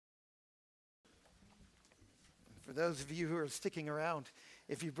For those of you who are sticking around,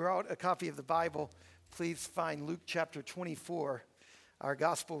 if you brought a copy of the Bible, please find Luke chapter 24, our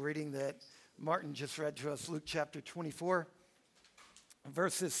gospel reading that Martin just read to us. Luke chapter 24,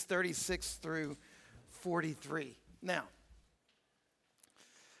 verses 36 through 43. Now,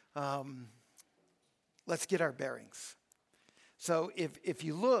 let's get our bearings. So if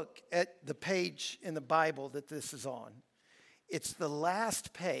you look at the page in the Bible that this is on, it's the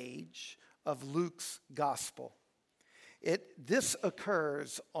last page of Luke's gospel. This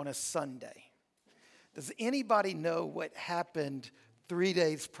occurs on a Sunday. Does anybody know what happened 3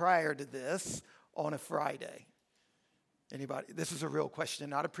 days prior to this on a Friday? Anybody? This is a real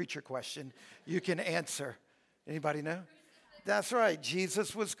question, not a preacher question. You can answer. Anybody know? That's right.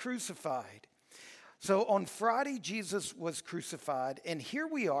 Jesus was crucified. So on Friday, Jesus was crucified, and here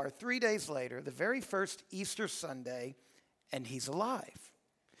we are 3 days later, the very first Easter Sunday, and he's alive.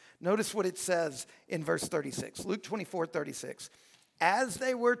 Notice what it says in verse 36, Luke 24:36. As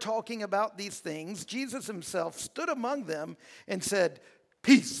they were talking about these things, Jesus himself stood among them and said,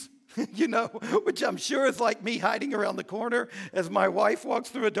 "Peace." Which I'm sure is like me hiding around the corner as my wife walks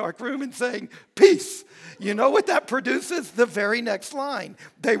through a dark room and saying, "Peace." You know what that produces? The very next line.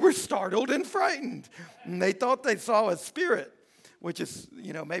 They were startled and frightened. And they thought they saw a spirit, which is,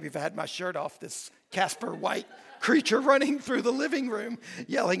 maybe if I had my shirt off, this Casper White creature running through the living room,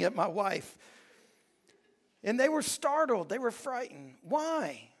 yelling at my wife. And they were startled. They were frightened.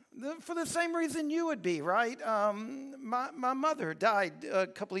 Why? For the same reason you would be, right? My mother died a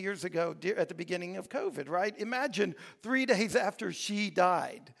couple of years ago at the beginning of COVID, right? Imagine 3 days after she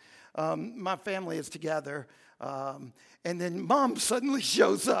died. My family is together. And then mom suddenly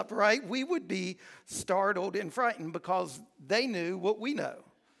shows up, right? We would be startled and frightened because they knew what we know,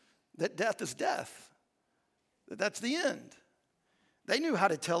 that death is death. That's the end. They knew how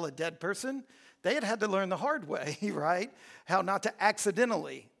to tell a dead person. They had to learn the hard way, right? How not to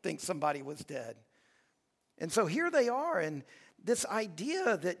accidentally think somebody was dead. And so here they are, and this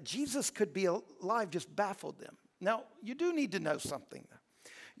idea that Jesus could be alive just baffled them. Now, you do need to know something.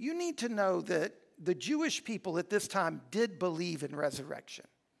 You need to know that the Jewish people at this time did believe in resurrection.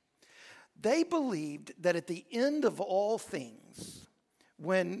 They believed that at the end of all things,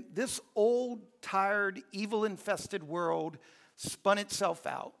 when this old, tired, evil-infested world spun itself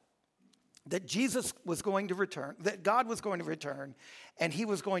out, that Jesus was going to return, that God was going to return, and he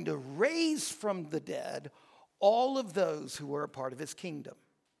was going to raise from the dead all of those who were a part of his kingdom.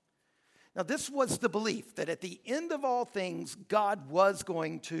 Now, this was the belief that at the end of all things, God was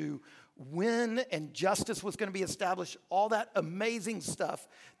going to win and justice was going to be established, all that amazing stuff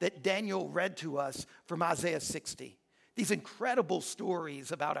that Daniel read to us from Isaiah 60. These incredible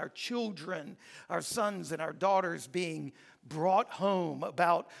stories about our children, our sons and our daughters being brought home,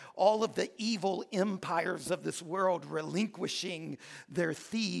 about all of the evil empires of this world relinquishing their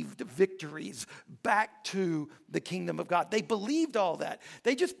thieved victories back to the kingdom of God. They believed all that.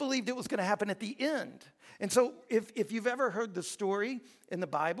 They just believed it was going to happen at the end. And so if you've ever heard the story in the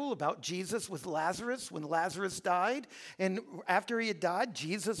Bible about Jesus with Lazarus, when Lazarus died, and after he had died,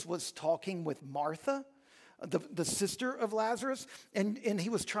 Jesus was talking with Martha, the sister of Lazarus, and he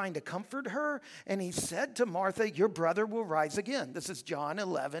was trying to comfort her, and he said to Martha, "Your brother will rise again." This is John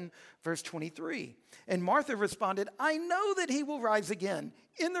 11, verse 23. And Martha responded, "I know that he will rise again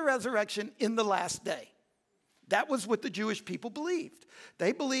in the resurrection in the last day." That was what the Jewish people believed.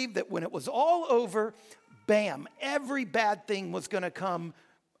 They believed that when it was all over, bam, every bad thing was going to come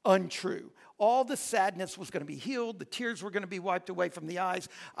untrue. All the sadness was going to be healed. The tears were going to be wiped away from the eyes.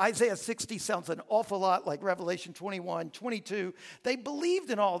 Isaiah 60 sounds an awful lot like Revelation 21, 22. They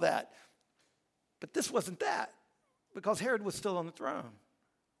believed in all that. But this wasn't that, because Herod was still on the throne.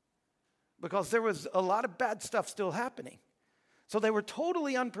 Because there was a lot of bad stuff still happening. So they were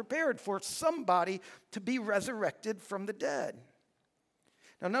totally unprepared for somebody to be resurrected from the dead.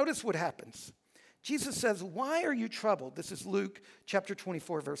 Now notice what happens. Jesus says, "Why are you troubled?" This is Luke chapter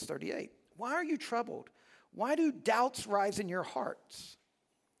 24, verse 38. "Why are you troubled? Why do doubts rise in your hearts?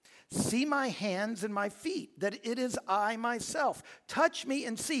 See my hands and my feet, that it is I myself. Touch me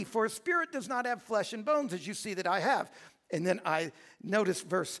and see, for a spirit does not have flesh and bones, as you see that I have." And then I notice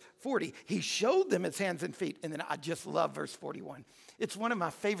verse 40. He showed them his hands and feet. And then I just love verse 41. It's one of my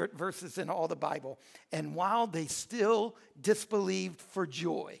favorite verses in all the Bible. "And while they still disbelieved for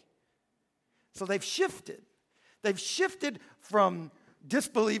joy." So they've shifted. They've shifted from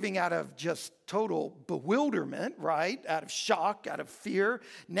disbelieving out of just total bewilderment, right? Out of shock, out of fear.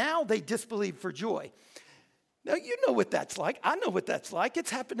 Now they disbelieve for joy. Now, you know what that's like. I know what that's like.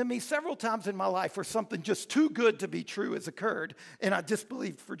 It's happened to me several times in my life where something just too good to be true has occurred, and I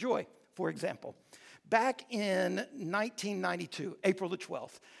disbelieved for joy. For example, back in 1992, April the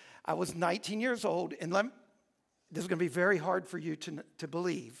 12th, I was 19 years old, and this is going to be very hard for you to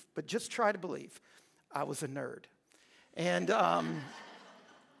believe, but just try to believe. I was a nerd. And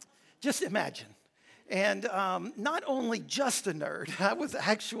just imagine. And not only just a nerd, I was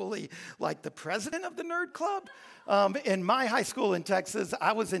actually like the president of the nerd club. In my high school in Texas,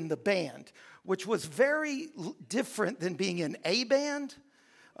 I was in the band, which was very different than being in a band.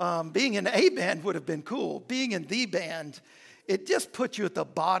 Being in a band would have been cool. Being in the band, it just put you at the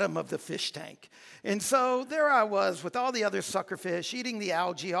bottom of the fish tank. And so there I was with all the other sucker fish, eating the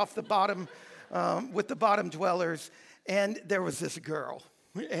algae off the bottom with the bottom dwellers. And there was this girl.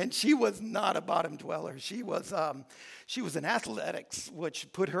 And she was not a bottom dweller. She was in athletics,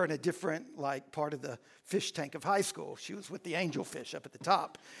 which put her in a different part of the fish tank of high school. She was with the angelfish up at the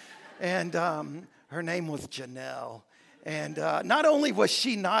top. And her name was Janelle. And not only was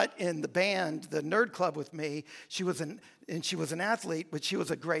she not in the band, the nerd club with me, she was an athlete, but she was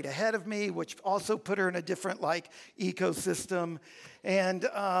a grade ahead of me, which also put her in a different ecosystem. And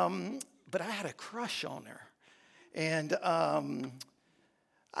but I had a crush on her. And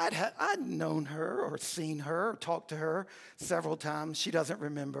I'd known her or seen her or talked to her several times. She doesn't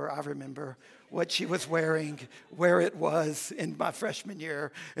remember. I remember what she was wearing, where it was in my freshman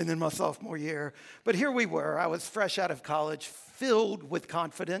year and then my sophomore year. But here we were. I was fresh out of college, filled with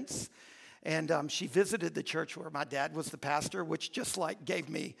confidence. And she visited the church where my dad was the pastor, which just gave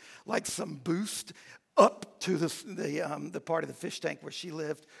me some boost up to the part of the fish tank where she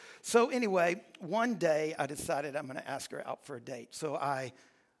lived. So anyway, one day I decided I'm going to ask her out for a date. So I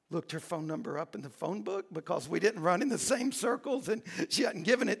looked her phone number up in the phone book because we didn't run in the same circles and she hadn't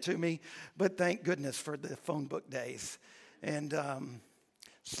given it to me. But thank goodness for the phone book days. And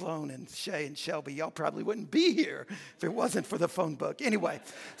Sloan and Shay and Shelby, y'all probably wouldn't be here if it wasn't for the phone book. Anyway,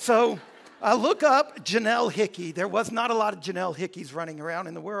 so I look up Janelle Hickey. There was not a lot of Janelle Hickeys running around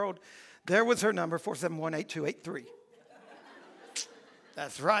in the world. There was her number, 471-8283.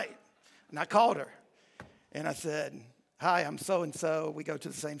 That's right. And I called her. And I said, hi, I'm so-and-so. We go to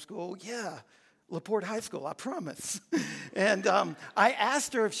the same school. Yeah, LaPorte High School, I promise. And I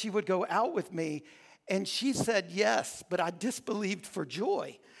asked her if she would go out with me. And she said yes, but I disbelieved for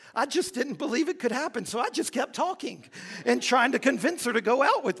joy. I just didn't believe it could happen. So I just kept talking and trying to convince her to go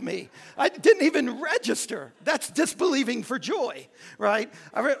out with me. I didn't even register. That's disbelieving for joy, right?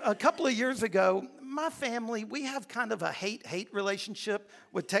 A couple of years ago, my family, we have kind of a hate-hate relationship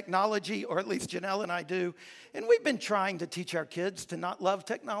with technology, or at least Janelle and I do. And we've been trying to teach our kids to not love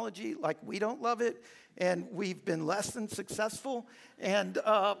technology like we don't love it. And we've been less than successful. And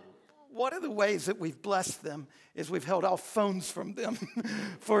one of the ways that we've blessed them is we've held off phones from them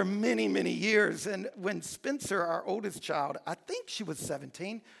for many, many years. And when Spencer, our oldest child, I think she was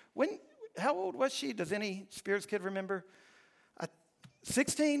 17. How old was she? Does any Spears kid remember?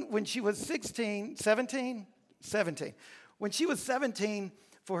 16? When she was 16, 17? 17. When she was 17,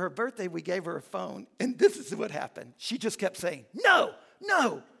 for her birthday, we gave her a phone. And this is what happened. She just kept saying,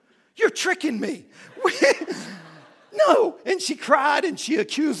 no, you're tricking me. No. And she cried and she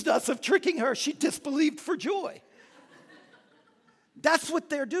accused us of tricking her. She disbelieved for joy. That's what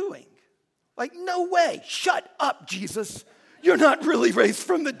they're doing. No way. Shut up, Jesus. You're not really raised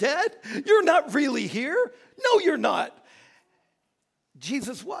from the dead. You're not really here. No, you're not.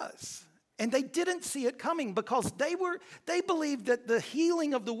 Jesus was. And they didn't see it coming because they believed that the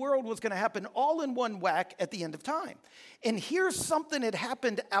healing of the world was going to happen all in one whack at the end of time. And here's something that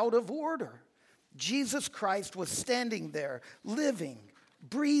happened out of order. Jesus Christ was standing there, living,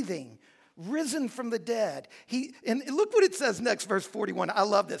 breathing, risen from the dead. And look what it says next, verse 41. I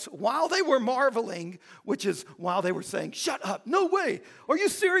love this. While they were marveling, which is while they were saying, shut up, no way. Are you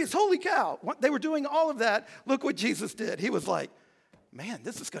serious? Holy cow. They were doing all of that. Look what Jesus did. He was like, man,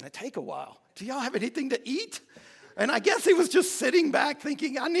 this is going to take a while. Do y'all have anything to eat? And I guess he was just sitting back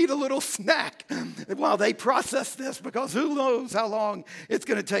thinking, I need a little snack while they process this because who knows how long it's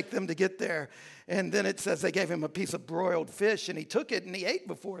going to take them to get there. And then it says they gave him a piece of broiled fish and he took it and he ate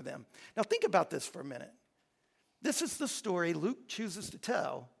before them. Now think about this for a minute. This is the story Luke chooses to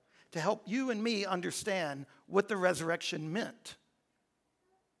tell to help you and me understand what the resurrection meant.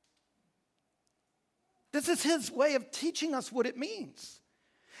 This is his way of teaching us what it means.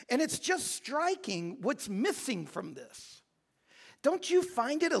 And it's just striking what's missing from this. Don't you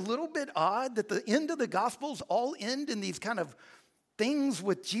find it a little bit odd that the end of the Gospels all end in these kind of things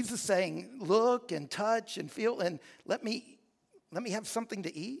with Jesus saying, look and touch and feel and let me have something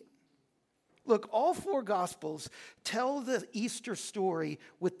to eat? Look, all four Gospels tell the Easter story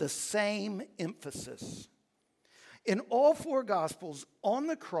with the same emphasis. In all four Gospels, on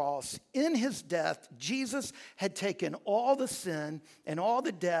the cross, in his death, Jesus had taken all the sin and all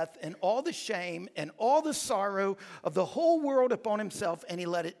the death and all the shame and all the sorrow of the whole world upon himself, and he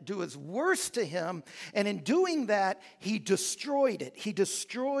let it do his worst to him. And in doing that, he destroyed it. He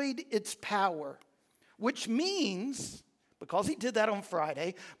destroyed its power, which means, because he did that on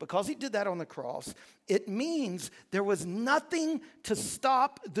Friday, because he did that on the cross, it means there was nothing to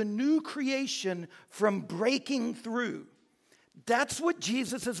stop the new creation from breaking through. That's what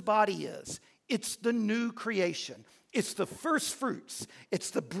Jesus' body is. It's the new creation. It's the first fruits.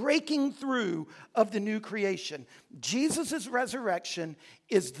 It's the breaking through of the new creation. Jesus' resurrection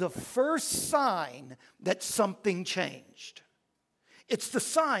is the first sign that something changed. It's the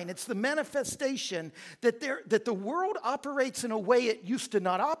sign, it's the manifestation that the world operates in a way it used to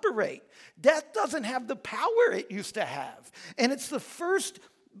not operate. Death doesn't have the power it used to have. And it's the first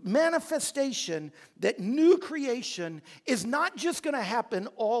manifestation that new creation is not just going to happen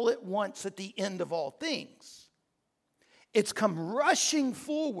all at once at the end of all things. It's come rushing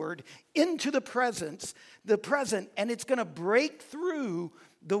forward into the present, and it's going to break through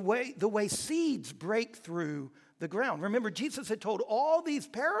the way seeds break through the ground. Remember, Jesus had told all these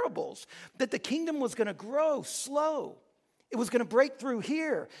parables that the kingdom was going to grow slow. It was going to break through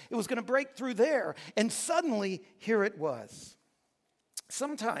here. It was going to break through there. And suddenly, here it was.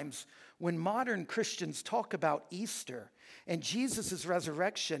 Sometimes when modern Christians talk about Easter and Jesus'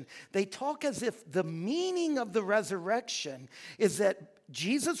 resurrection, they talk as if the meaning of the resurrection is that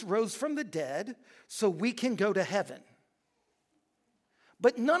Jesus rose from the dead so we can go to heaven.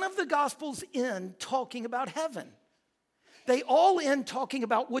 But none of the Gospels end talking about heaven. They all end talking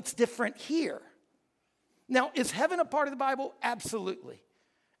about what's different here. Now, is heaven a part of the Bible? Absolutely.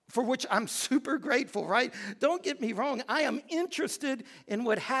 For which I'm super grateful, right? Don't get me wrong. I am interested in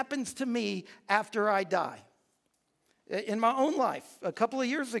what happens to me after I die. In my own life, a couple of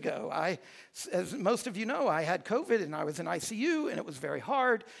years ago, as most of you know, I had COVID and I was in ICU and it was very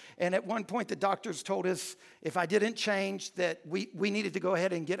hard. And at one point, the doctors told us if I didn't change that we needed to go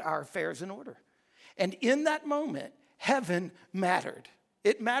ahead and get our affairs in order. And in that moment, heaven mattered.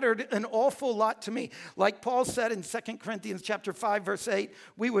 It mattered an awful lot to me. Like Paul said in 2 Corinthians chapter 5, verse 8,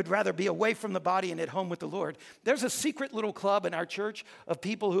 we would rather be away from the body and at home with the Lord. There's a secret little club in our church of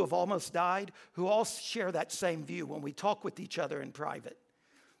people who have almost died who all share that same view when we talk with each other in private.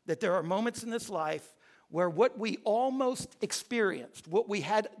 That there are moments in this life where what we almost experienced, what we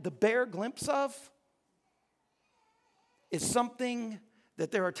had the bare glimpse of, is something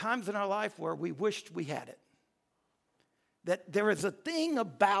that there are times in our life where we wished we had it. That there is a thing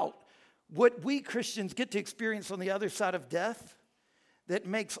about what we Christians get to experience on the other side of death that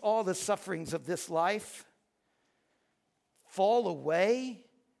makes all the sufferings of this life fall away,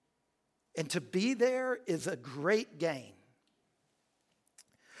 and to be there is a great gain.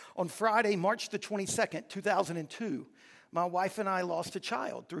 On Friday, March the 22nd, 2002, my wife and I lost a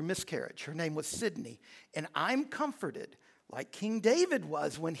child through miscarriage. Her name was Sydney, and I'm comforted like King David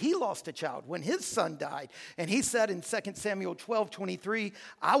was when he lost a child, when his son died. And he said in 2 Samuel 12:23,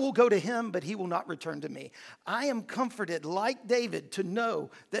 I will go to him, but he will not return to me. I am comforted like David to know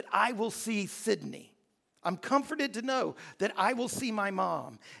that I will see Sydney. I'm comforted to know that I will see my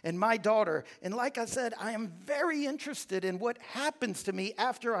mom and my daughter. And like I said, I am very interested in what happens to me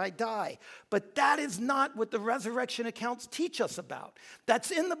after I die. But that is not what the resurrection accounts teach us about.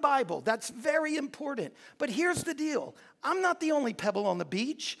 That's in the Bible. That's very important. But here's the deal. I'm not the only pebble on the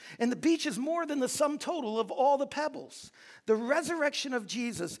beach, and the beach is more than the sum total of all the pebbles. The resurrection of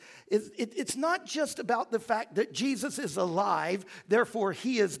Jesus, it's not just about the fact that Jesus is alive, therefore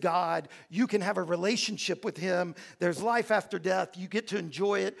he is God. You can have a relationship with him. There's life after death. You get to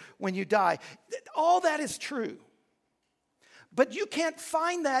enjoy it when you die. All that is true. But you can't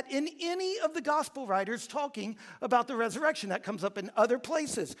find that in any of the gospel writers talking about the resurrection. That comes up in other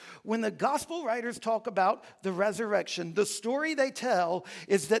places. When the gospel writers talk about the resurrection, the story they tell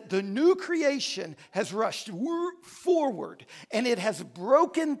is that the new creation has rushed forward and it has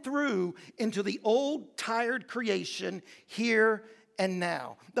broken through into the old, tired creation here and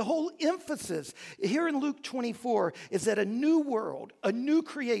now. The whole emphasis here in Luke 24 is that a new world, a new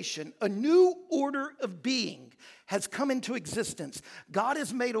creation, a new order of being has come into existence. God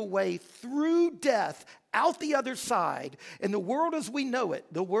has made a way through death out the other side, and the world as we know it,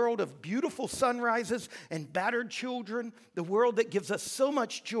 the world of beautiful sunrises and battered children, the world that gives us so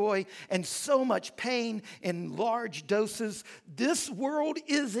much joy and so much pain in large doses, this world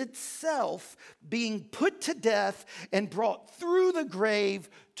is itself being put to death and brought through the grave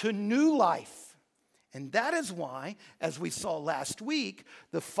to new life. And that is why, as we saw last week,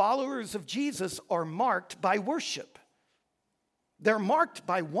 the followers of Jesus are marked by worship. They're marked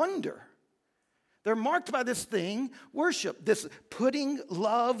by wonder. They're marked by this thing, worship, this putting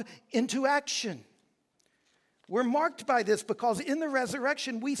love into action. We're marked by this because in the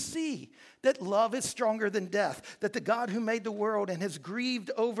resurrection we see that love is stronger than death, that the God who made the world and has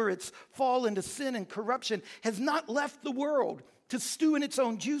grieved over its fall into sin and corruption has not left the world to stew in its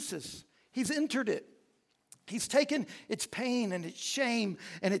own juices. He's entered it. He's taken its pain and its shame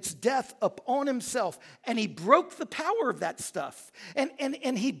and its death upon himself, and he broke the power of that stuff.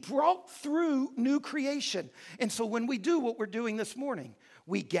 And he brought through new creation. And so when we do what we're doing this morning,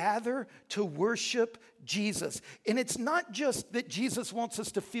 we gather to worship Jesus. And it's not just that Jesus wants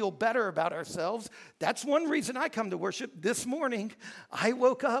us to feel better about ourselves. That's one reason I come to worship. This morning, I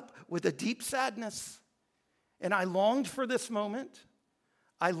woke up with a deep sadness, and I longed for this moment.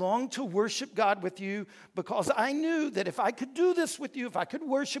 I longed to worship God with you because I knew that if I could do this with you, if I could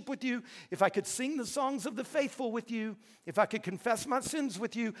worship with you, if I could sing the songs of the faithful with you, if I could confess my sins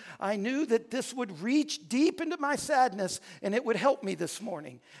with you, I knew that this would reach deep into my sadness and it would help me this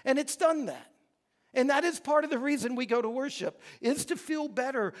morning. And it's done that. And that is part of the reason we go to worship, is to feel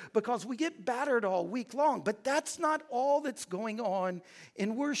better because we get battered all week long. But that's not all that's going on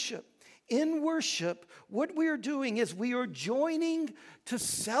in worship. In worship, what we are doing is we are joining to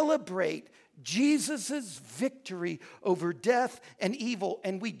celebrate Jesus' victory over death and evil.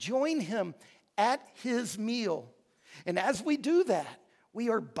 And we join him at his meal. And as we do that, we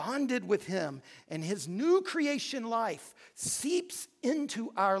are bonded with him. And his new creation life seeps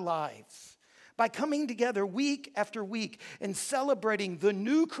into our lives by coming together week after week and celebrating the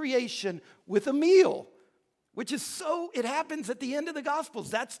new creation with a meal. Which is so, it happens at the end of the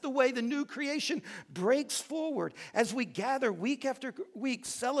Gospels. That's the way the new creation breaks forward. As we gather week after week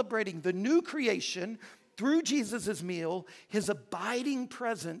celebrating the new creation through Jesus' meal, his abiding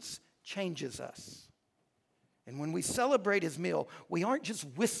presence changes us. And when we celebrate his meal, we aren't just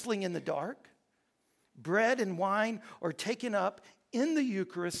whistling in the dark. Bread and wine are taken up in the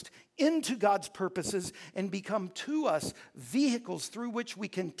Eucharist into God's purposes and become to us vehicles through which we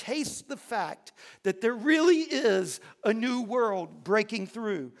can taste the fact that there really is a new world breaking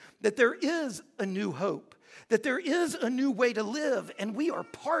through, that there is a new hope, that there is a new way to live, and we are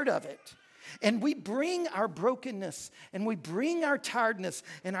part of it. And we bring our brokenness and we bring our tiredness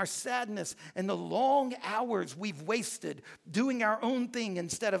and our sadness and the long hours we've wasted doing our own thing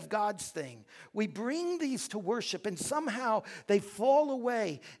instead of God's thing. We bring these to worship, and somehow they fall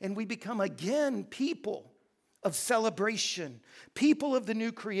away and we become again people of celebration, people of the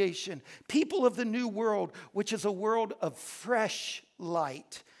new creation, people of the new world, which is a world of fresh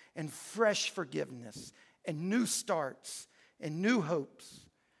light and fresh forgiveness and new starts and new hopes.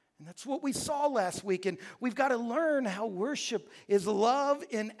 And that's what we saw last week. And we've got to learn how worship is love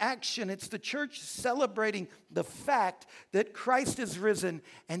in action. It's the church celebrating the fact that Christ is risen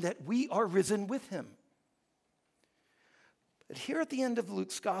and that we are risen with him. But here at the end of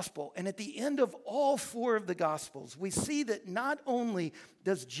Luke's gospel and at the end of all four of the gospels, we see that not only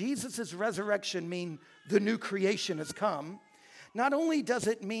does Jesus' resurrection mean the new creation has come, not only does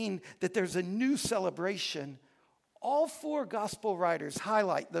it mean that there's a new celebration, all four gospel writers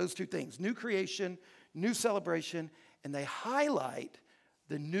highlight those two things, new creation, new celebration, and they highlight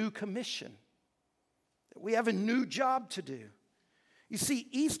the new commission, that we have a new job to do. You see,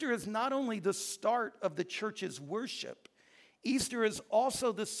 Easter is not only the start of the church's worship, Easter is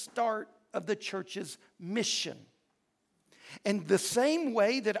also the start of the church's mission. And the same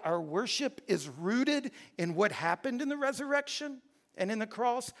way that our worship is rooted in what happened in the resurrection and in the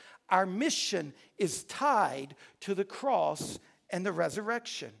cross, our mission is tied to the cross and the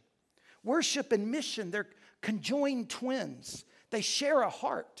resurrection. Worship and mission, they're conjoined twins. They share a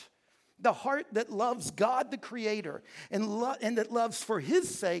heart, the heart that loves God the Creator and that loves for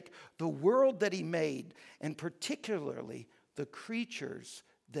his sake the world that he made, and particularly the creatures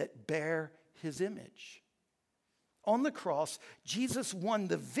that bear his image. On the cross, Jesus won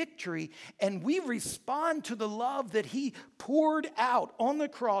the victory, and we respond to the love that he poured out on the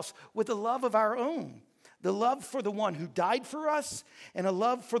cross with a love of our own. The love for the one who died for us and a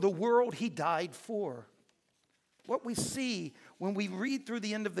love for the world he died for. What we see when we read through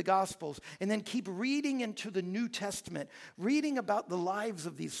the end of the Gospels and then keep reading into the New Testament, reading about the lives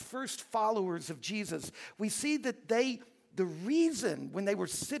of these first followers of Jesus, we see that the reason when they were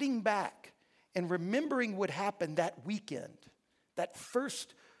sitting back and remembering what happened that weekend, that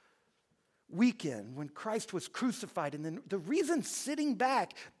first weekend when Christ was crucified, and then the reason sitting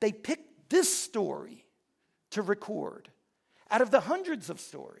back, they picked this story to record out of the hundreds of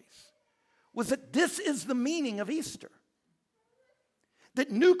stories, was that this is the meaning of Easter.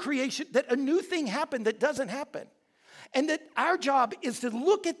 That new creation, that a new thing happened that doesn't happen. And that our job is to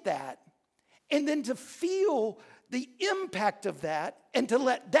look at that and then to feel the impact of that and to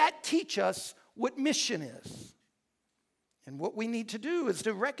let that teach us what mission is. And what we need to do is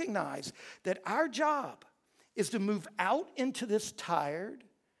to recognize that our job is to move out into this tired,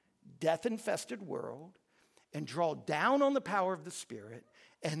 death-infested world and draw down on the power of the Spirit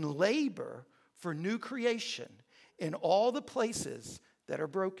and labor for new creation in all the places that are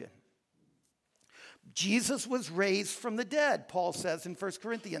broken. Jesus was raised from the dead, Paul says in 1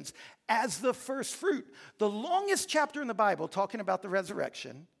 Corinthians, as the first fruit. The longest chapter in the Bible talking about the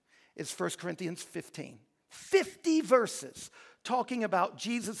resurrection is 1 Corinthians 15. 50 verses talking about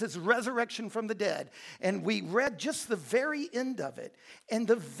Jesus' resurrection from the dead. And we read just the very end of it. And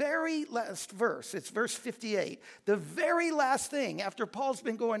the very last verse, it's verse 58, the very last thing, after Paul's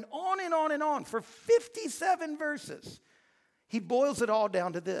been going on and on and on for 57 verses, he boils it all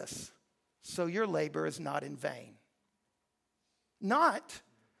down to this: so your labor is not in vain. Not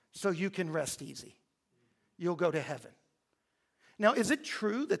so you can rest easy. You'll go to heaven. Now, is it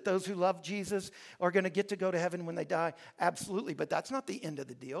true that those who love Jesus are going to get to go to heaven when they die? Absolutely, but that's not the end of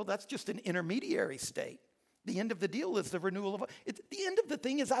the deal. That's just an intermediary state. The end of the deal is the renewal of... the end of the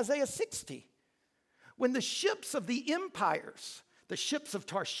thing is Isaiah 60. When the ships of the empires, the ships of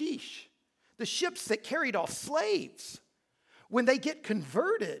Tarshish, the ships that carried off slaves, when they get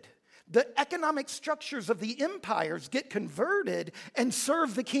converted, the economic structures of the empires get converted and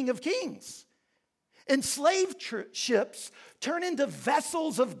serve the King of Kings. Enslaved ships turn into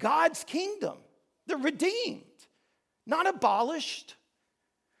vessels of God's kingdom. They're redeemed, not abolished.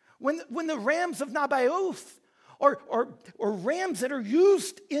 When the rams of Nabaioth or rams that are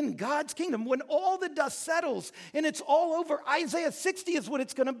used in God's kingdom, when all the dust settles and it's all over, Isaiah 60 is what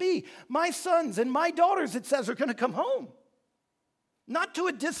it's going to be. My sons and my daughters, it says, are going to come home. Not to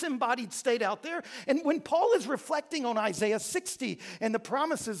a disembodied state out there. And when Paul is reflecting on Isaiah 60 and the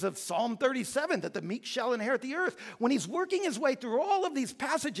promises of Psalm 37, that the meek shall inherit the earth, when he's working his way through all of these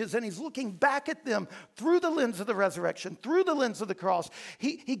passages and he's looking back at them through the lens of the resurrection, through the lens of the cross,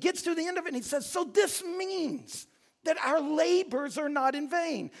 he gets to the end of it and he says, so this means that our labors are not in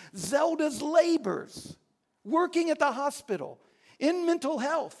vain. Zelda's labors, working at the hospital, in mental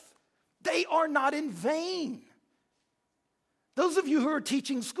health, they are not in vain. Those of you who are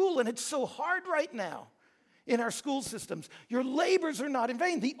teaching school, and it's so hard right now in our school systems, your labors are not in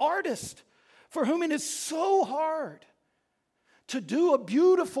vain. The artist, for whom it is so hard to do a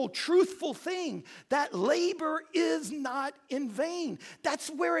beautiful, truthful thing, that labor is not in vain. That's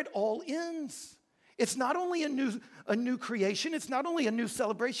where it all ends. It's not only a new creation, it's not only a new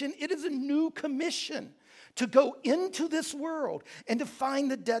celebration, it is a new commission to go into this world and to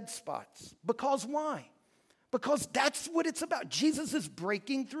find the dead spots. Because why? Because that's what it's about. Jesus is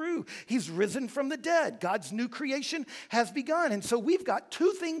breaking through. He's risen from the dead. God's new creation has begun. And so we've got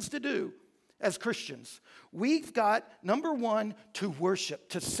two things to do as Christians. We've got, number one, to worship,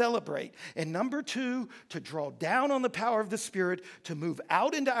 to celebrate. And number two, to draw down on the power of the Spirit, to move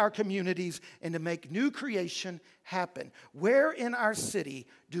out into our communities and to make new creation happen. Where in our city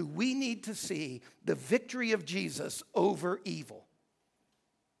do we need to see the victory of Jesus over evil?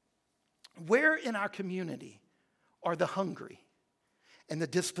 Where in our community are the hungry and the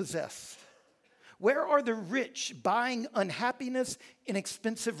dispossessed? Where are the rich buying unhappiness in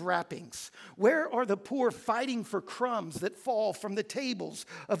expensive wrappings? Where are the poor fighting for crumbs that fall from the tables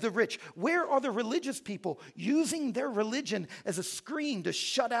of the rich? Where are the religious people using their religion as a screen to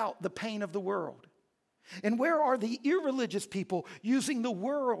shut out the pain of the world? And where are the irreligious people using the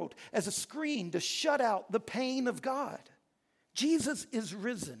world as a screen to shut out the pain of God? Jesus is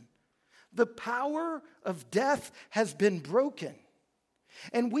risen. The power of death has been broken.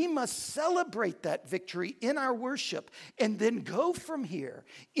 And we must celebrate that victory in our worship and then go from here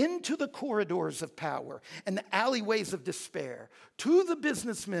into the corridors of power and the alleyways of despair, to the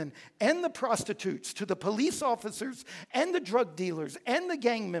businessmen and the prostitutes, to the police officers and the drug dealers and the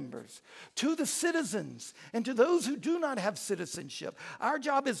gang members, to the citizens and to those who do not have citizenship. Our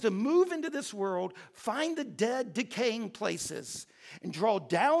job is to move into this world, find the dead, decaying places, and draw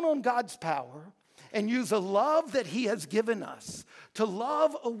down on God's power and use a love that He has given us to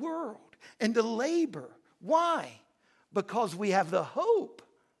love a world and to labor. Why? Because we have the hope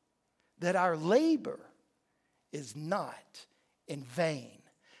that our labor is not in vain.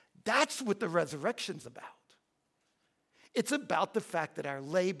 That's what the resurrection's about. It's about the fact that our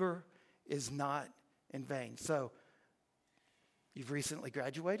labor is not in vain. So, you've recently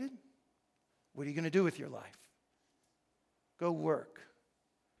graduated. What are you going to do with your life? Go work.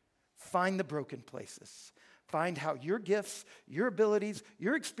 Find the broken places. Find how your gifts, your abilities,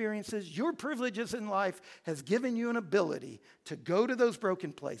 your experiences, your privileges in life has given you an ability to go to those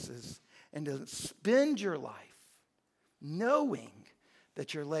broken places and to spend your life knowing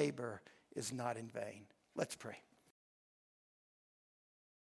that your labor is not in vain. Let's pray.